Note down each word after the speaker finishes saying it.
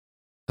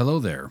Hello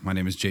there. My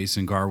name is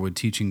Jason Garwood,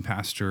 teaching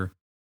pastor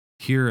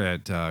here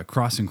at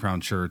Cross and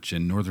Crown Church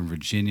in Northern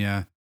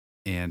Virginia.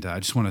 And I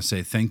just want to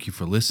say thank you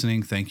for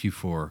listening. Thank you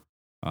for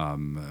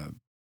um, uh,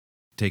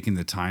 taking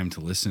the time to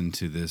listen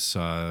to this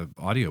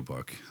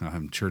audiobook,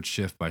 Church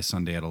Shift by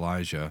Sunday at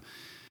Elijah.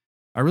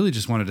 I really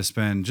just wanted to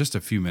spend just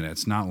a few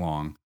minutes, not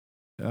long,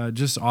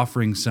 just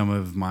offering some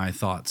of my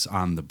thoughts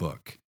on the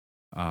book.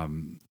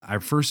 I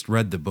first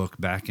read the book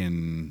back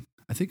in,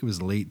 I think it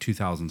was late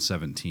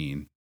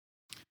 2017.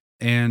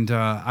 And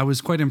I was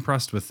quite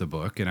impressed with the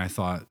book, and I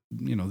thought,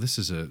 this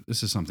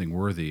is something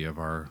worthy of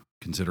our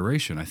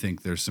consideration. I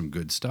think there's some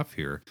good stuff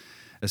here,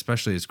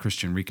 especially as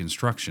Christian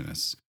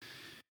Reconstructionists.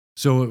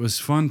 So it was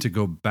fun to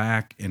go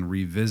back and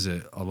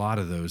revisit a lot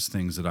of those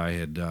things that I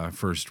had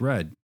first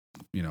read,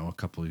 a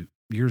couple of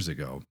years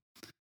ago.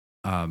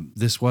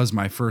 This was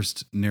my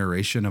first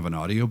narration of an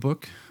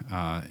audiobook,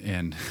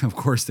 and of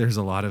course, there's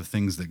a lot of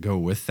things that go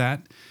with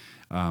that,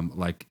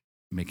 like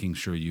making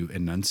sure you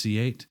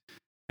enunciate.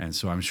 And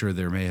so I'm sure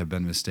there may have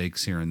been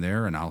mistakes here and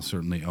there, and I'll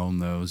certainly own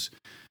those.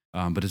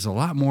 But it's a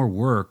lot more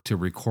work to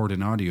record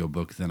an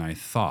audiobook than I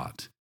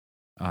thought.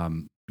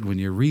 When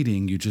you're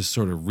reading, you just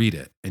sort of read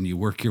it and you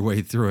work your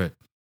way through it.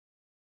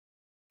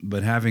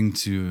 But having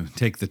to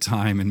take the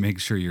time and make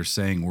sure you're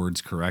saying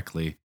words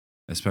correctly,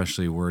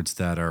 especially words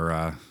that are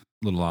a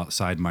little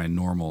outside my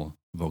normal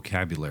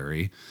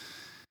vocabulary,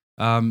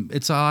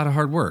 it's a lot of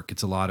hard work.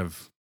 It's a lot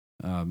of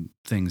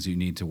things you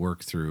need to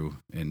work through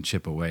and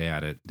chip away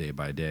at it day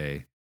by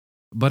day.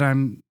 But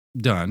I'm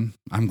done.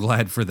 I'm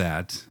glad for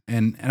that.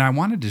 And I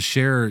wanted to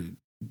share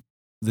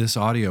this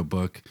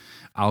audiobook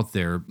out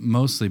there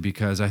mostly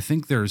because I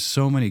think there's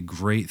so many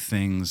great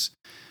things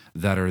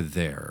that are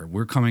there.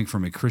 We're coming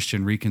from a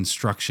Christian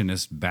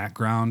Reconstructionist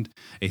background,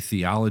 a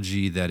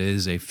theology that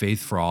is a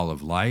faith for all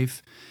of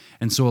life.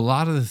 And so a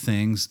lot of the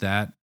things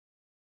that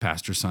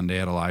Pastor Sunday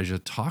at Elijah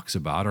talks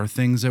about are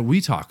things that we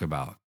talk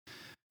about.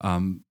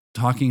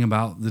 Talking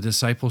about the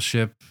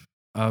discipleship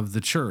of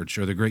the church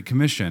or the Great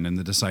Commission and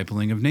the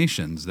discipling of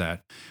nations,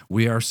 that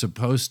we are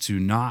supposed to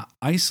not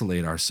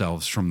isolate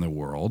ourselves from the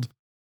world,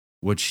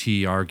 which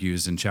he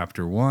argues in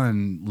chapter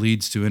 1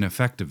 leads to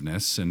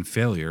ineffectiveness and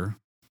failure,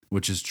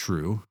 which is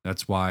true.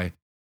 That's why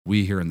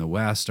we here in the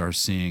West are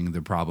seeing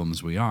the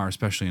problems we are,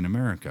 especially in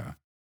America.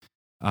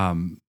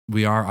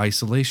 We are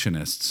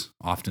isolationists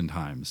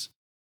oftentimes.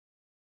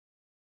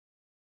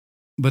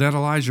 But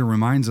Elijah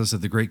reminds us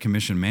that the Great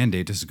Commission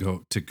mandate is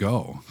to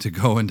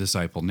go and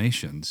disciple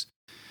nations.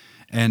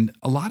 And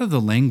a lot of the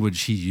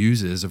language he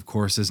uses, of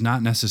course, is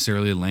not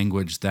necessarily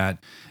language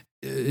that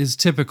is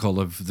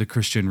typical of the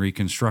Christian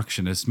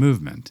Reconstructionist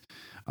movement.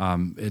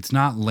 It's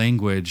not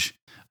language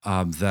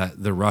that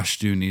the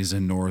Rushdoonies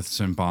and Norths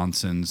and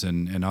Bonsons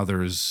and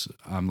others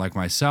like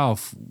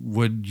myself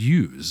would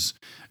use.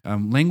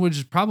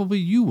 Language probably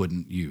you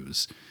wouldn't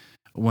use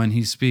when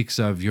he speaks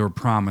of your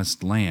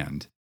promised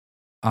land.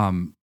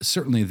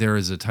 Certainly there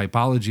is a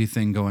typology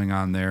thing going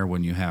on there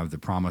when you have the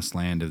promised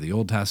land of the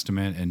Old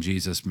Testament, and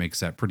Jesus makes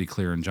that pretty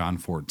clear in John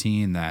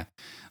 14 that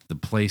the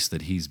place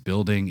that he's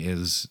building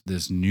is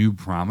this new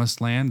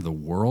promised land, the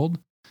world.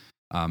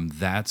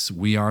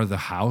 We are the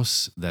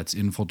house that's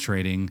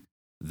infiltrating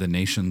the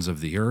nations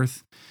of the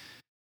earth.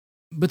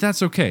 But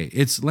that's okay.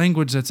 It's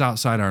language that's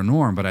outside our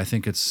norm, but I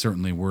think it's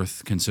certainly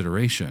worth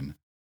consideration.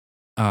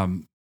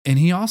 And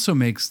he also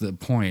makes the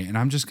point, and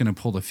I'm just going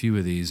to pull a few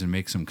of these and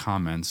make some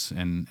comments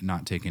and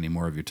not take any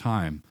more of your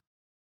time.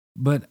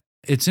 But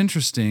it's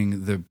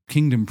interesting, the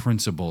kingdom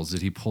principles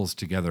that he pulls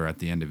together at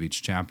the end of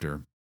each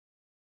chapter.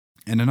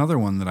 And another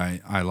one that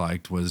I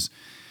liked was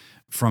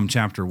from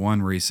chapter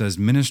 1, where he says,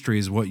 ministry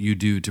is what you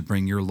do to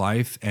bring your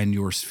life and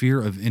your sphere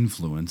of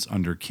influence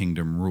under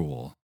kingdom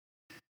rule.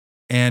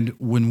 And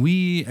when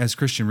we, as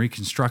Christian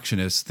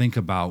Reconstructionists, think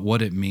about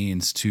what it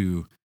means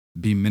to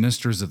be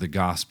ministers of the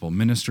gospel,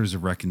 ministers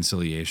of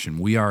reconciliation,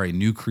 we are a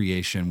new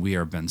creation. We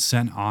have been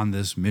sent on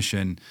this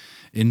mission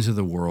into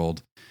the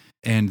world.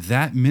 And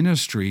that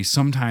ministry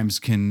sometimes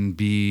can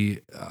be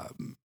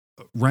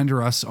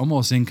render us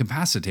almost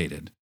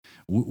incapacitated.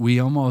 We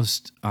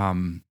almost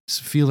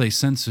feel a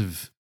sense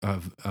of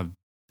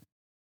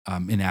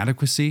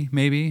inadequacy,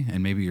 maybe,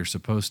 and maybe you're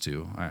supposed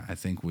to. I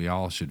think we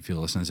all should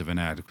feel a sense of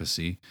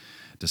inadequacy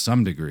to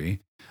some degree.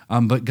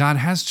 But God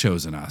has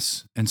chosen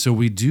us, and so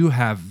we do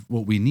have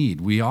what we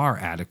need. We are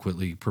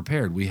adequately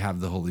prepared. We have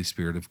the Holy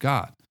Spirit of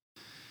God.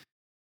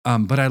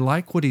 But I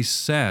like what he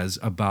says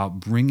about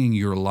bringing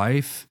your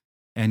life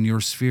and your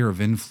sphere of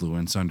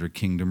influence under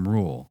kingdom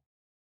rule.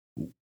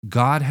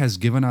 God has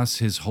given us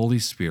his Holy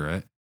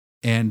Spirit,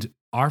 and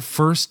our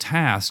first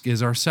task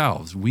is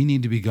ourselves. We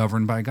need to be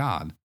governed by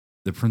God,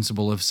 the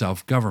principle of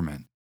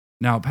self-government.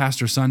 Now,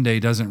 Pastor Sunday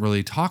doesn't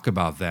really talk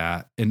about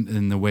that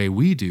in the way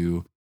we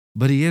do,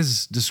 but he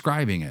is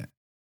describing it.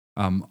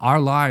 Our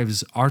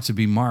lives are to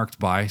be marked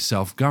by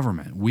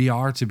self-government. We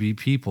are to be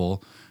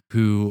people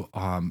who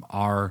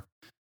are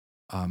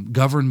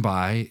governed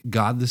by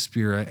God the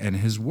Spirit and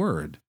his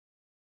word.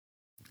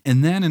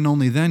 And then and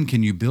only then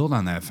can you build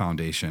on that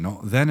foundation.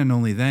 Then and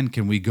only then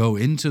can we go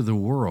into the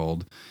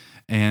world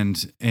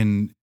and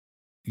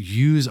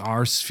use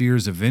our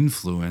spheres of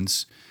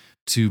influence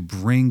to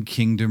bring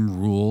kingdom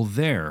rule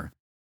there.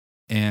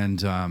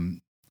 And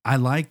I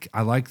like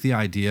the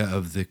idea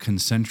of the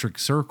concentric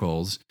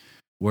circles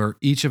where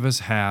each of us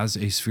has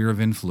a sphere of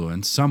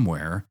influence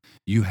somewhere.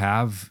 You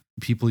have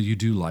people you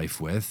do life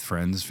with,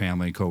 friends,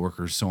 family,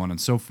 coworkers, so on and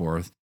so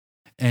forth.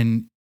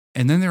 And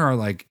then there are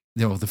like,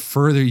 the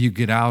further you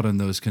get out in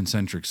those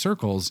concentric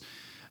circles,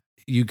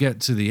 you get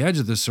to the edge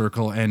of the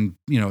circle and,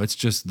 it's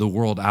just the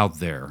world out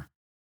there.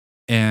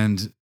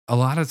 And a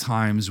lot of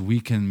times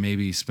we can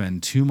maybe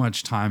spend too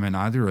much time in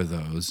either of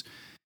those.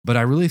 But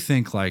I really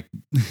think, like,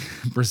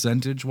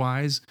 percentage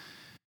wise,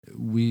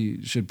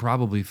 we should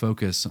probably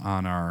focus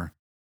on our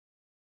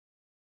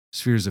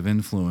spheres of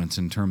influence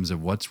in terms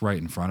of what's right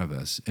in front of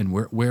us and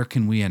where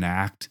can we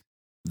enact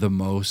the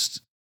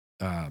most,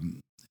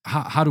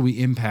 how do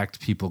we impact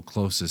people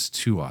closest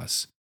to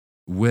us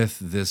with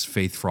this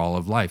faith for all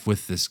of life,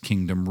 with this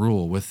kingdom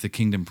rule, with the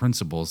kingdom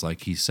principles,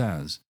 like he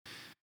says.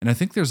 And I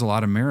think there's a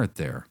lot of merit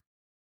there.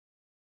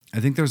 I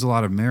think there's a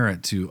lot of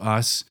merit to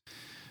us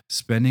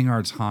spending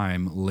our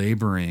time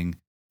laboring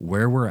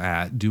where we're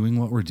at, doing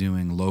what we're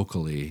doing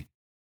locally.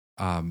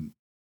 And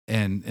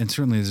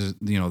certainly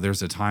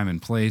there's a time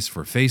and place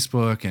for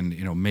Facebook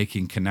and,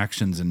 making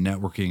connections and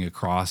networking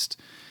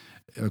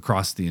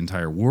across the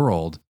entire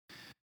world.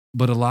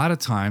 But a lot of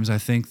times I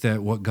think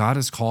that what God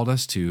has called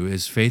us to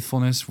is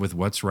faithfulness with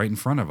what's right in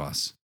front of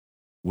us,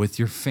 with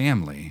your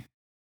family,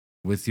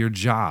 with your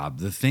job,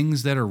 the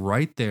things that are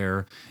right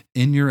there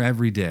in your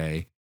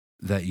everyday,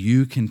 that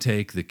you can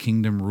take the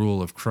kingdom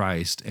rule of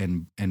Christ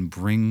and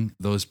bring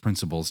those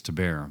principles to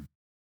bear.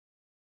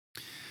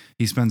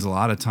 He spends a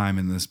lot of time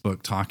in this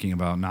book talking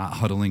about not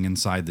huddling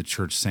inside the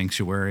church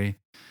sanctuary,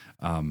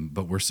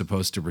 but we're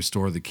supposed to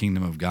restore the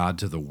kingdom of God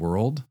to the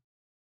world.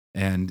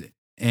 And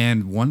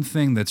one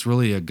thing that's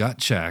really a gut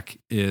check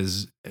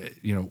is,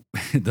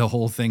 the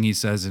whole thing he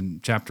says in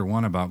chapter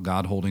 1 about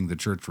God holding the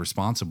church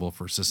responsible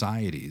for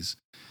societies.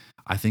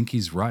 I think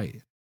he's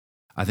right.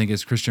 I think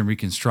as Christian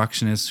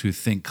Reconstructionists who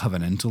think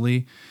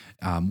covenantally,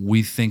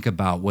 we think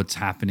about what's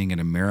happening in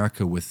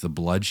America with the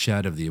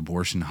bloodshed of the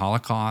abortion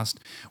Holocaust.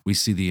 We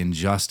see the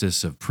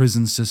injustice of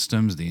prison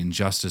systems, the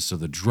injustice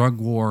of the drug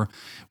war.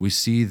 We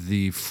see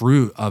the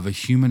fruit of a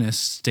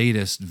humanist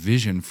statist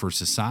vision for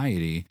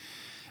society.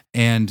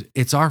 And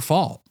it's our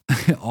fault.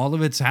 All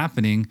of it's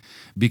happening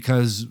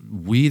because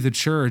we, the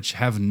church,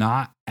 have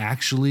not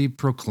actually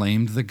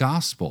proclaimed the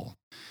gospel.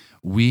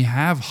 We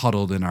have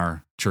huddled in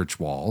our church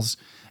walls,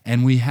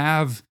 and we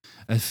have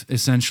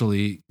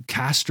essentially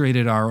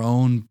castrated our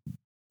own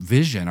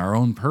vision, our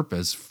own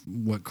purpose,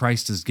 what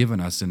Christ has given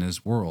us in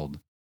his world,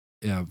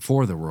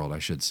 for the world, I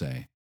should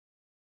say.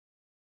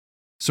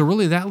 So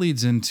really that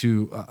leads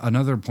into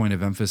another point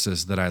of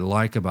emphasis that I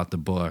like about the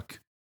book.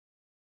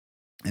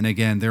 And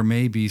again, there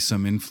may be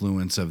some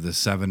influence of the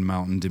Seven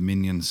Mountain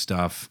Dominion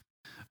stuff,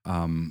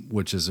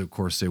 which is, of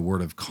course, a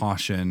word of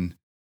caution.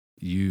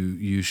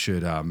 You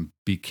should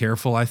be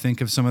careful, I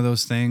think, of some of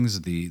those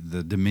things. The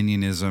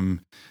dominionism,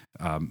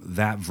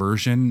 that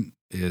version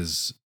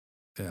is,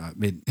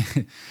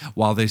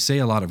 while they say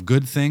a lot of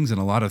good things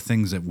and a lot of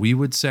things that we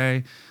would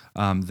say,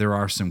 there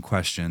are some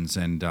questions.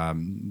 And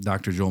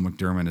Dr. Joel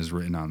McDermott has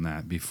written on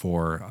that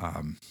before.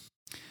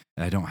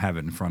 I don't have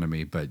it in front of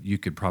me, but you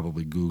could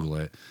probably Google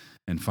it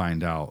and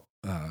find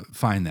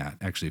that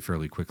actually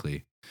fairly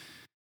quickly.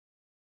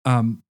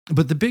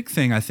 But the big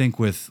thing I think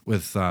with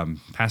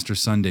Pastor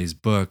Sunday's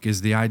book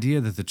is the idea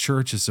that the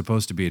church is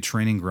supposed to be a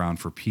training ground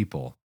for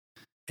people.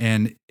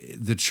 And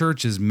the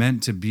church is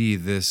meant to be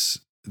this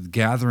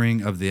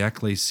gathering of the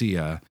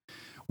ecclesia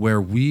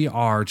where we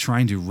are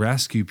trying to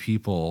rescue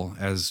people,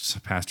 as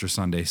Pastor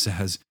Sunday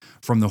says,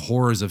 from the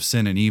horrors of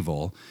sin and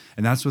evil.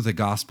 And that's what the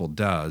gospel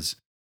does.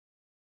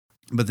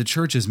 But the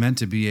church is meant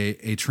to be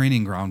a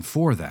training ground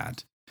for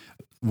that.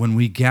 When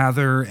we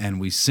gather and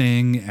we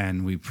sing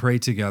and we pray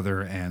together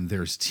and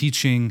there's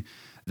teaching,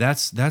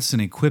 that's an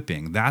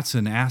equipping. That's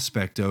an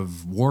aspect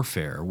of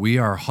warfare. We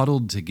are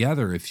huddled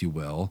together, if you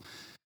will,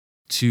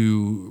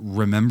 to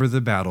remember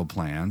the battle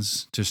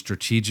plans, to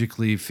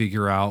strategically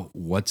figure out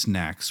what's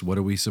next, what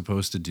are we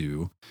supposed to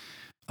do,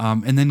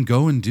 and then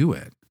go and do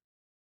it.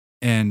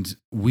 And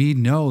we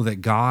know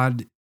that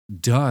God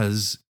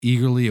does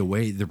eagerly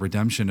await the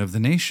redemption of the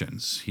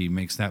nations. He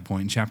makes that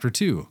point in chapter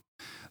 2.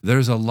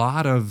 There's a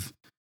lot of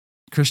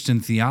Christian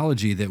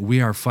theology that we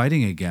are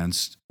fighting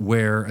against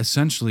where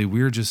essentially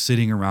we're just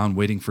sitting around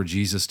waiting for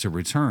Jesus to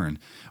return,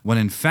 when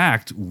in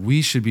fact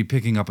we should be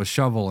picking up a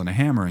shovel and a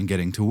hammer and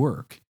getting to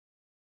work.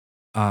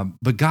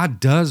 But God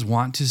does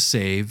want to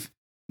save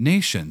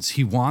nations.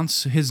 He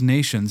wants his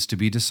nations to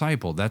be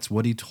discipled. That's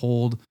what he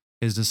told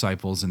his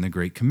disciples in the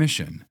Great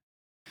Commission.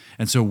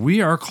 And so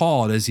we are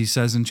called, as he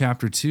says in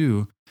chapter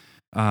 2,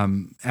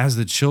 as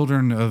the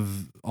children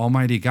of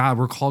Almighty God,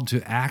 we're called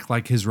to act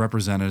like his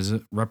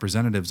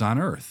representatives on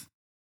earth.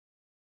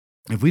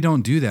 If we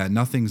don't do that,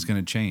 nothing's going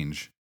to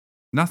change.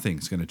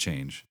 Nothing's going to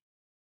change.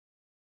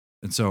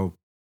 And so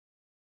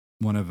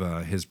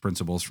his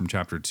principles from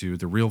chapter 2.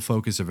 The real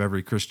focus of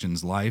every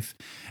Christian's life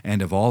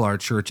and of all our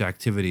church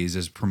activities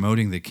is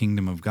promoting the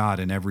kingdom of God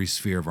in every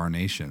sphere of our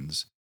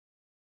nations.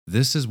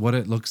 This is what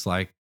it looks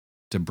like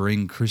to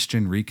bring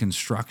Christian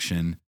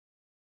reconstruction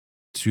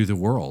to the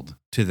world,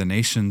 to the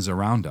nations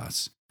around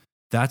us.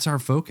 That's our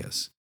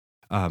focus.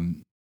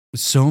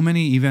 So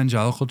many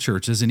evangelical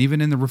churches, and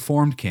even in the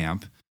Reformed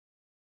camp,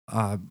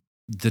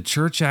 the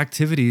church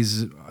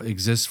activities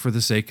exist for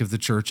the sake of the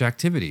church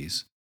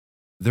activities.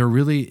 There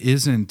really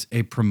isn't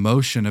a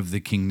promotion of the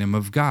kingdom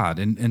of God.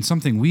 And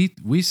something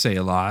we say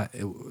a lot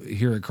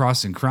here at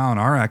Cross and Crown,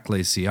 our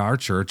ecclesia, our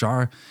church,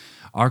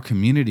 our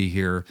community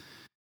here,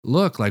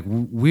 look, like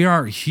we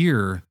aren't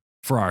here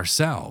for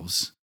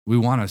ourselves. We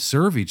want to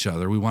serve each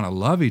other. We want to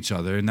love each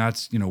other. And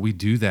that's, we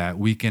do that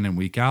week in and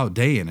week out,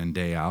 day in and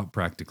day out,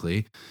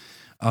 practically.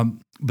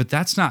 But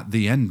that's not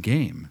the end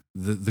game.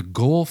 The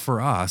goal for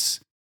us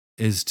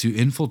is to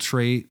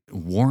infiltrate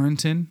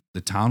Warrenton,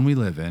 the town we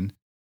live in,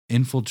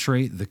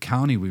 infiltrate the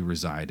county we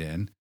reside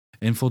in,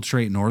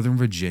 infiltrate Northern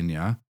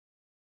Virginia,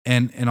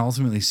 and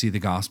ultimately see the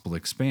gospel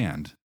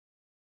expand.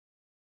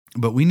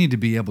 But we need to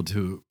be able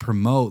to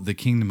promote the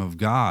kingdom of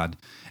God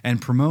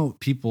and promote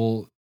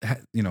people,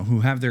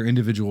 who have their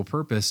individual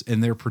purpose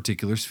in their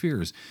particular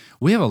spheres.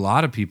 We have a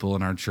lot of people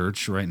in our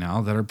church right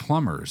now that are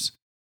plumbers,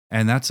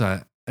 and it's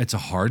a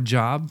hard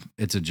job.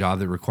 It's a job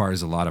that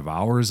requires a lot of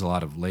hours, a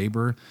lot of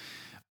labor.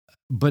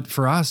 But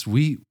for us,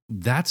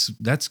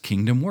 that's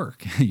kingdom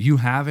work. You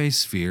have a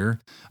sphere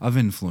of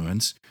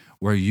influence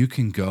where you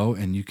can go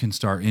and you can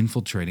start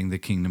infiltrating the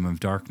kingdom of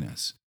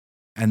darkness.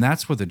 And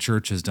that's what the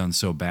church has done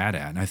so bad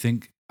at. And I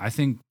think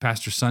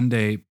Pastor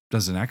Sunday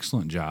does an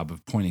excellent job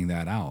of pointing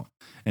that out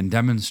and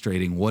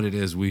demonstrating what it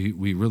is we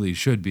really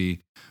should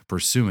be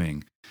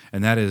pursuing.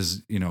 And that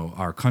is,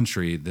 our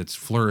country that's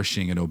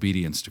flourishing in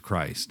obedience to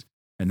Christ.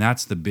 And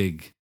that's the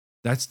big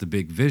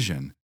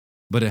vision.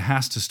 But it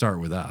has to start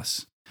with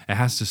us. It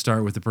has to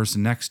start with the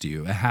person next to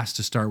you. It has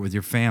to start with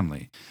your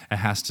family. It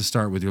has to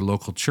start with your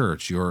local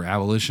church, your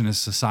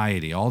abolitionist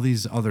society, all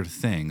these other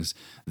things.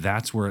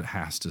 That's where it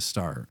has to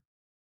start.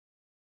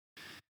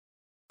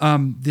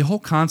 The whole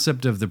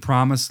concept of the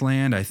promised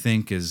land, I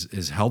think,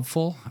 is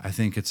helpful. I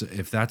think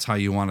if that's how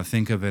you want to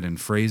think of it and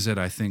phrase it,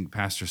 I think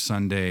Pastor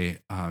Sunday,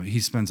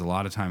 he spends a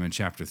lot of time in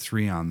chapter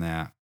 3 on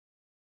that.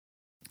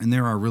 And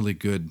there are really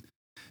good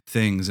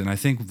things. And I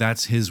think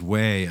that's his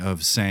way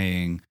of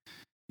saying,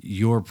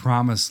 your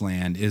promised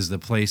land is the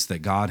place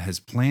that God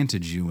has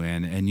planted you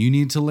in, and you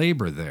need to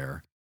labor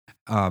there.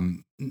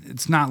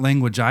 It's not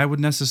language I would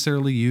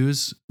necessarily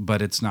use,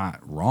 but it's not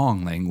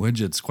wrong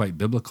language. It's quite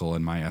biblical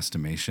in my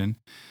estimation,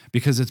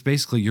 because it's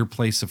basically your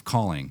place of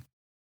calling.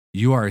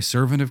 You are a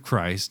servant of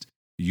Christ.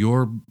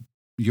 Your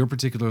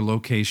particular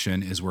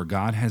location is where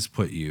God has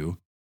put you,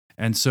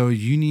 and so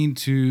you need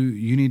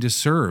to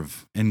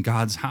serve in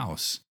God's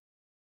house.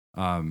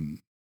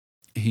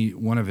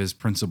 One of his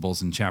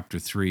principles in chapter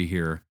 3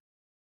 here,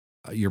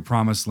 your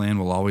promised land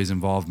will always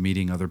involve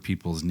meeting other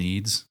people's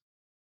needs,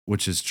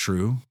 which is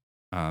true.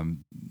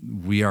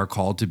 We are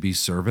called to be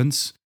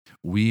servants.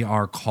 We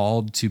are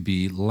called to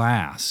be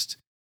last.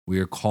 We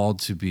are called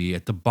to be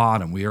at the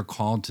bottom. We are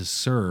called to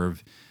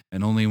serve,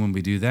 and only when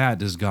we do that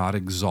does God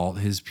exalt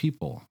his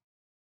people.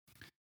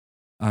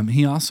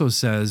 He also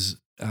says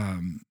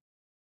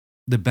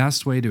the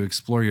best way to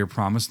explore your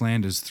promised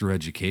land is through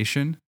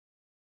education,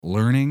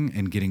 learning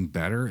and getting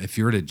better. If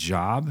you're at a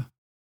job,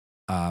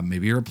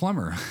 maybe you're a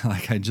plumber,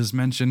 like I just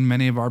mentioned,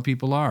 many of our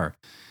people are,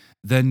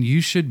 then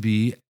you should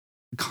be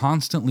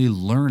constantly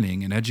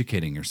learning and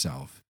educating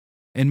yourself,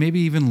 and maybe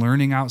even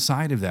learning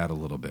outside of that a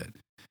little bit.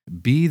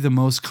 Be the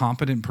most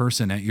competent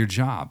person at your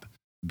job.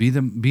 Be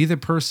the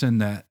person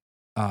that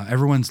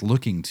everyone's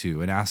looking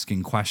to and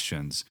asking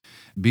questions.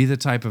 Be the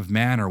type of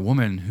man or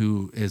woman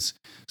who is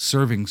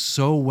serving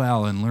so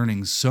well and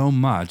learning so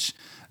much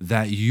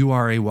that you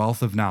are a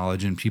wealth of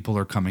knowledge and people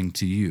are coming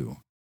to you.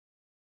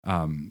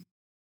 I'm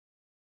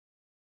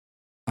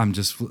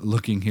just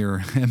looking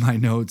here at my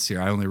notes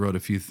here. I only wrote a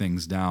few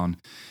things down,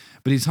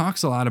 but he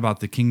talks a lot about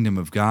the kingdom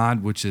of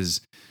God, which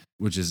is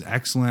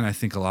excellent. I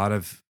think a lot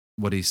of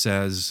what he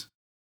says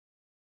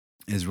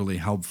is really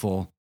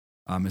helpful,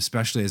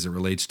 especially as it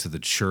relates to the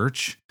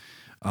church.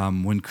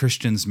 When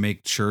Christians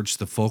make church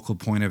the focal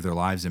point of their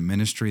lives and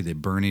ministry, they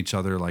burn each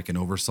other like an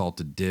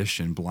oversalted dish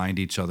and blind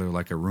each other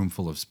like a room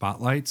full of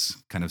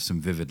spotlights. Kind of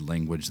some vivid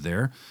language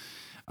there.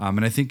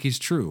 And I think he's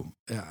true.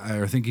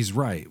 I think he's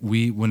right.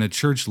 When a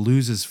church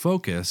loses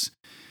focus,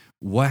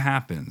 what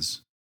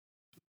happens?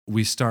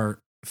 We start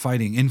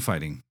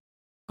infighting.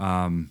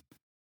 We're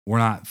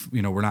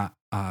not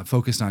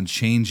focused on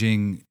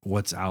changing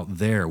what's out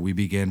there. We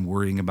begin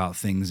worrying about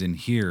things in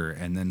here,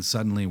 and then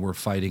suddenly we're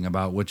fighting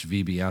about which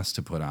VBS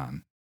to put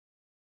on.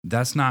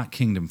 That's not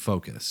kingdom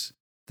focus.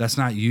 That's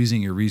not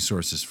using your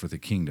resources for the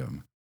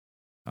kingdom.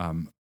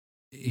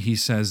 He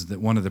says that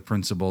one of the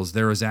principles,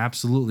 there is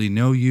absolutely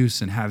no use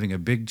in having a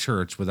big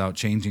church without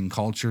changing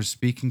culture,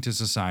 speaking to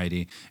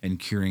society, and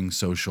curing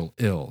social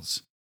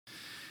ills.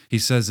 He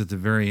says at the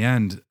very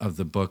end of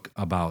the book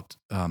about,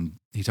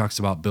 he talks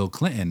about Bill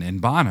Clinton and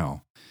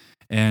Bono.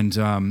 And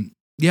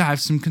yeah, I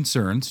have some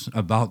concerns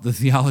about the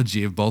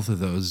theology of both of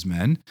those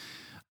men.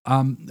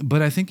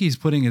 But I think he's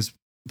put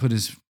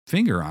his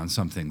finger on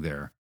something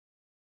there.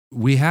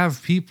 We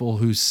have people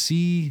who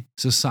see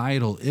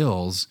societal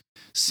ills,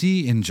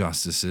 see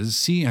injustices,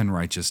 see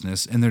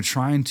unrighteousness, and they're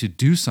trying to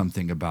do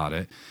something about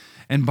it.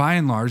 And by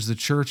and large, the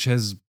church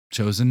has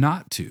chosen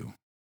not to,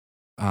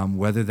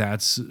 whether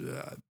that's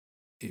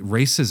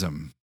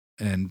racism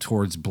and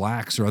towards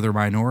blacks or other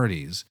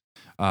minorities,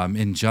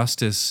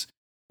 injustice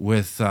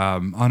with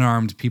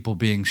unarmed people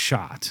being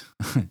shot.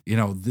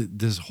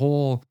 This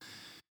whole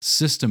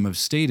system of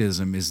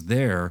statism is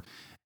there,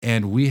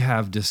 and we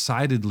have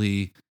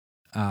decidedly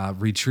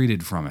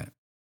retreated from it.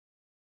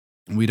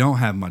 We don't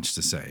have much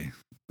to say.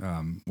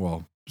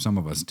 Well, some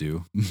of us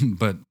do,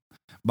 but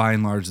by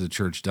and large, the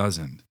church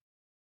doesn't.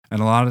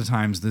 And a lot of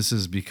times this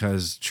is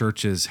because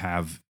churches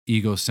have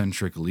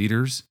egocentric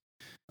leaders,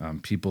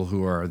 people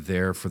who are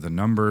there for the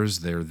numbers.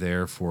 They're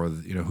there for,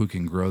 who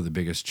can grow the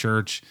biggest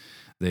church.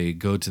 They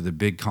go to the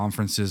big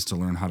conferences to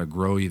learn how to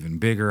grow even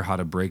bigger, how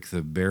to break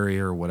the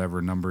barrier,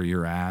 whatever number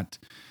you're at.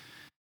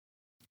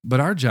 But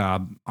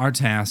our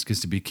task is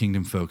to be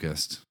kingdom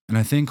focused. And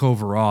I think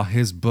overall,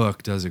 his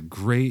book does a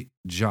great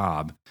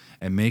job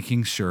at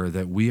making sure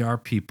that we are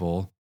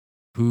people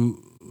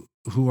who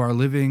are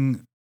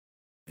living,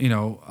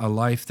 a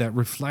life that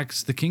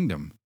reflects the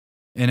kingdom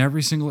in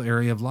every single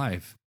area of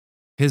life.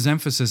 His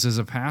emphasis as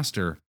a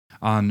pastor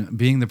on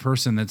being the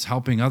person that's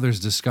helping others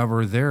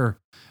discover their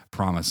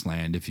promised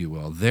land, if you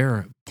will,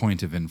 their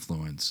point of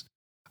influence.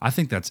 I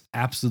think that's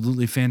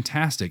absolutely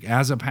fantastic.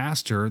 As a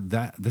pastor,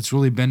 that's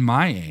really been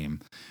my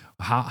aim.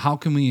 How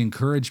can we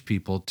encourage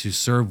people to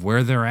serve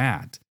where they're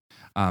at?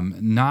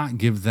 Not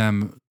give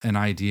them an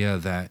idea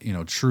that,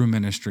 true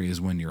ministry is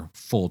when you're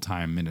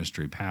full-time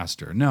ministry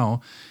pastor.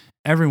 No,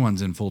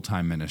 everyone's in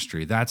full-time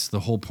ministry. That's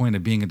the whole point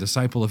of being a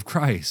disciple of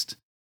Christ.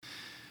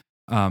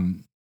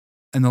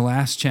 In the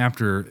last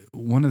chapter,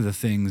 one of the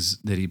things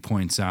that he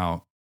points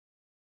out,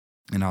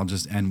 and I'll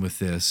just end with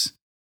this,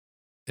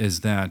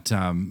 is that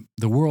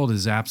the world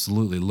is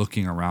absolutely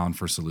looking around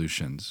for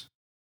solutions.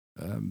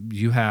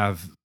 You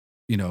have,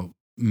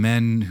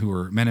 men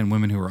and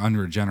women who are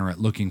unregenerate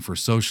looking for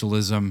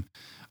socialism.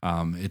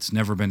 It's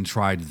never been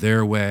tried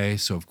their way,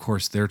 so of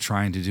course they're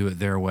trying to do it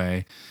their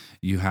way.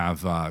 You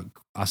have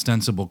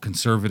ostensible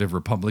conservative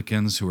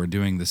Republicans who are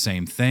doing the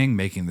same thing,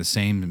 making the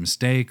same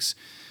mistakes,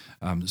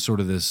 sort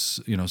of this,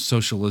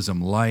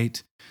 socialism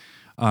light.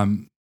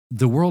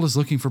 The world is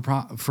looking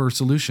for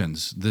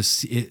solutions.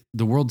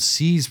 The world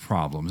sees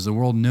problems. The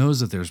world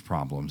knows that there's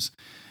problems.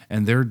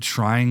 And they're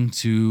trying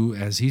to,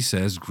 as he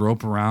says,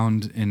 grope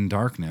around in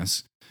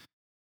darkness,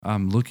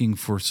 looking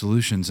for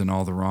solutions in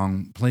all the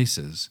wrong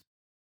places.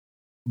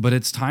 But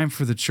it's time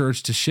for the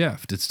church to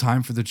shift. It's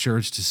time for the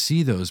church to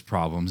see those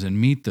problems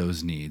and meet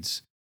those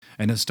needs.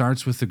 And it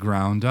starts with the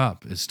ground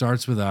up. It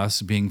starts with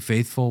us being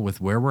faithful with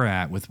where we're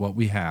at, with what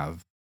we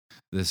have.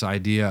 This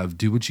idea of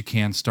do what you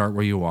can, start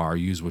where you are,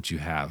 use what you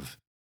have.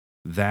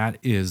 That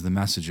is the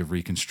message of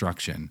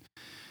Reconstruction.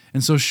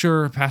 And so,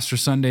 sure, Pastor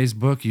Sunday's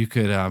book, you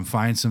could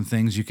find some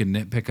things you could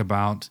nitpick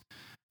about.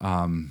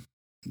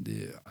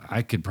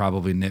 I could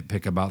probably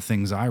nitpick about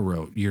things I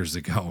wrote years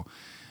ago.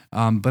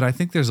 But I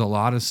think there's a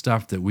lot of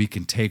stuff that we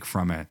can take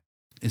from it,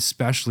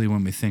 especially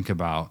when we think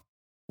about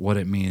what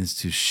it means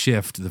to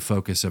shift the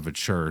focus of a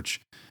church.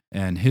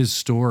 And his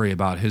story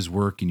about his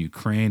work in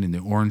Ukraine and the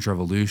Orange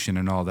Revolution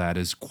and all that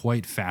is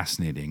quite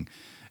fascinating.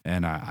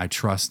 And I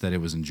trust that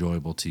it was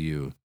enjoyable to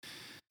you.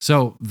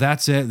 So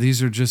that's it.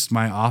 These are just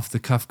my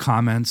off-the-cuff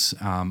comments.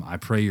 I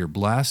pray you're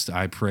blessed.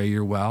 I pray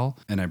you're well.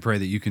 And I pray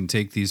that you can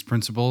take these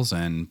principles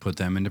and put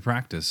them into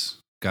practice.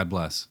 God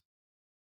bless.